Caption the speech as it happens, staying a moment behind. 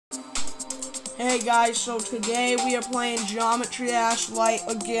Hey guys, so today we are playing Geometry Dash Lite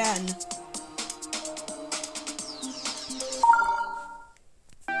again.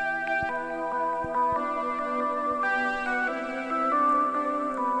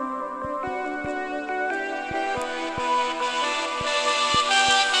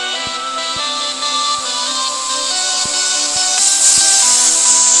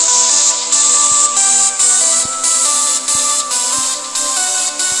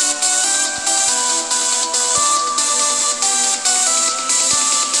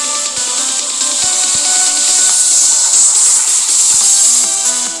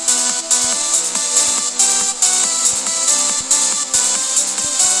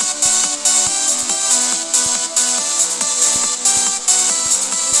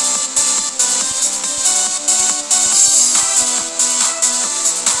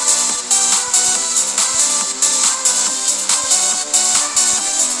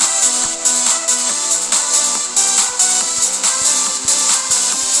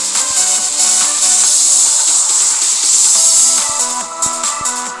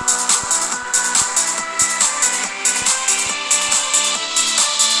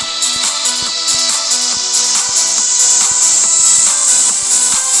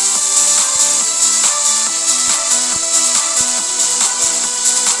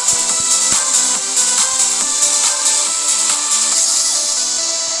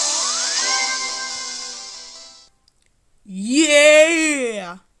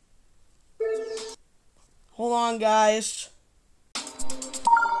 Yeah! Hold on, guys.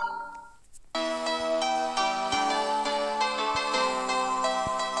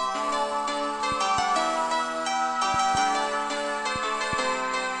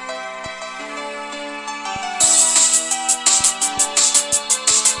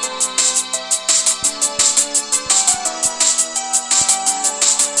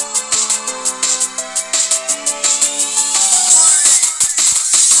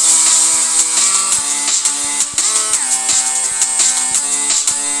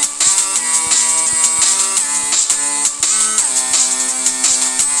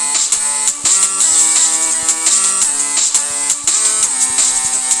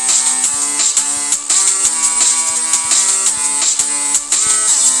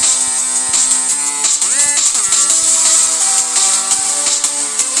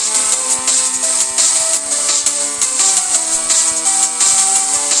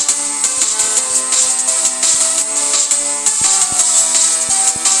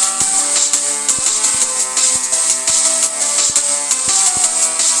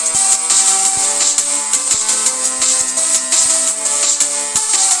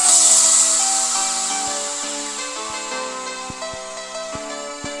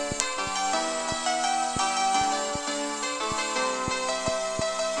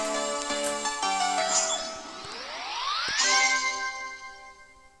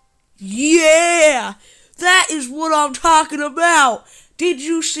 Yeah! That is what I'm talking about! Did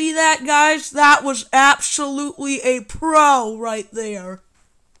you see that, guys? That was absolutely a pro right there.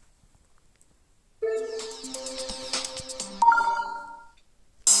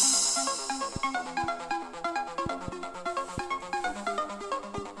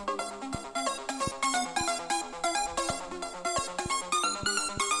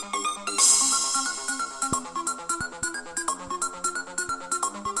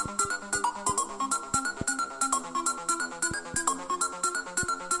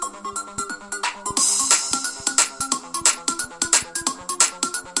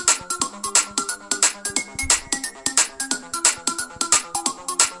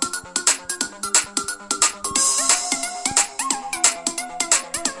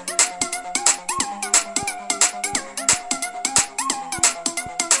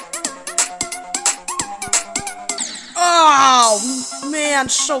 Oh, man,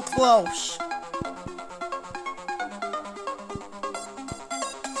 so close.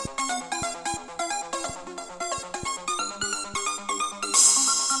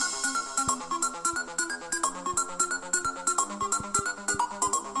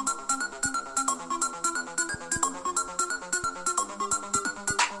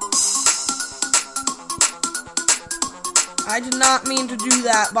 I did not mean to do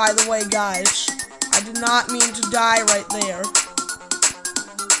that, by the way, guys. I did not mean to die right there.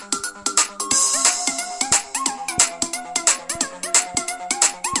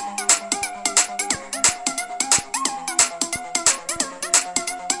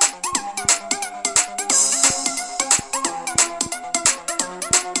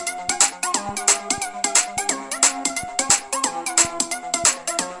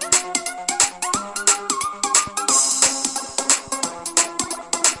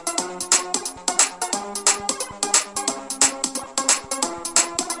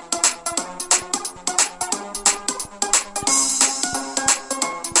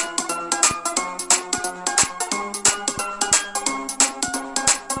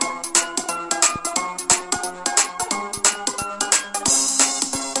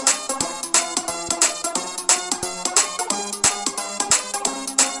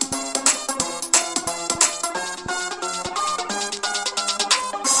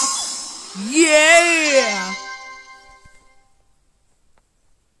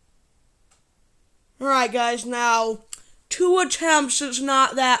 Alright guys, now 2 attempts is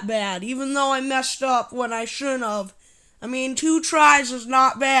not that bad, even though I messed up when I shouldn't have. I mean, 2 tries is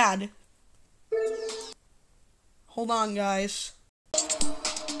not bad. Hold on, guys.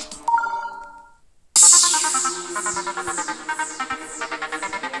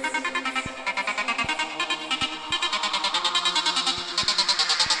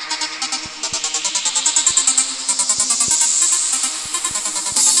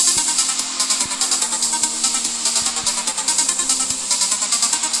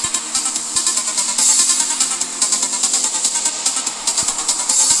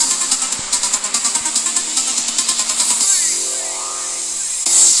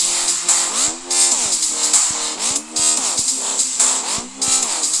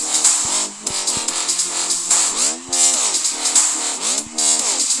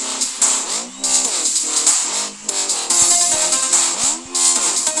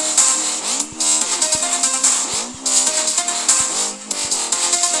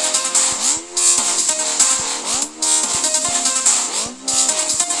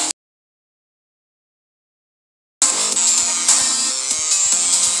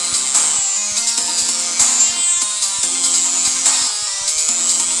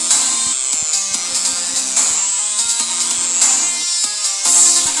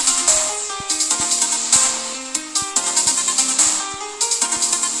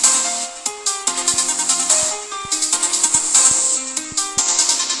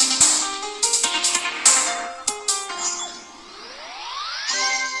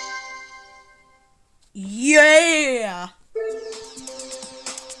 Yeah!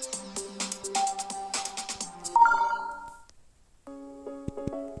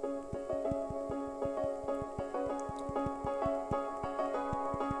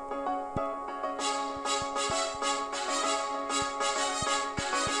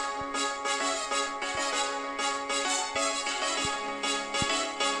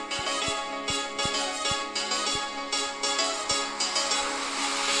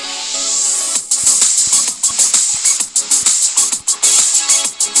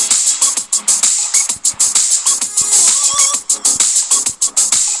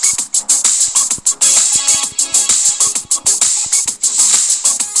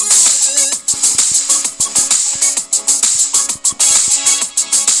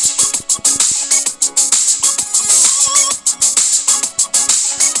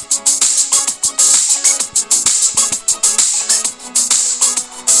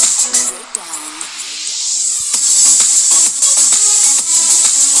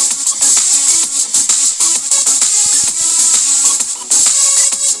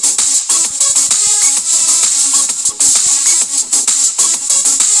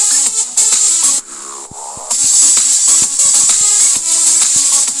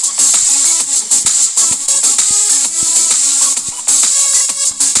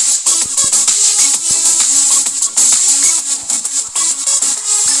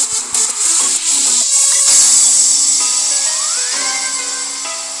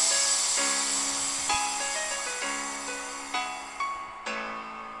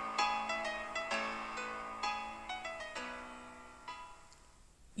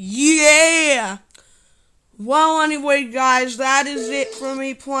 Yeah! Well, anyway, guys, that is it for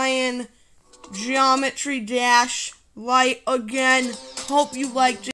me playing Geometry Dash Lite again. Hope you liked it.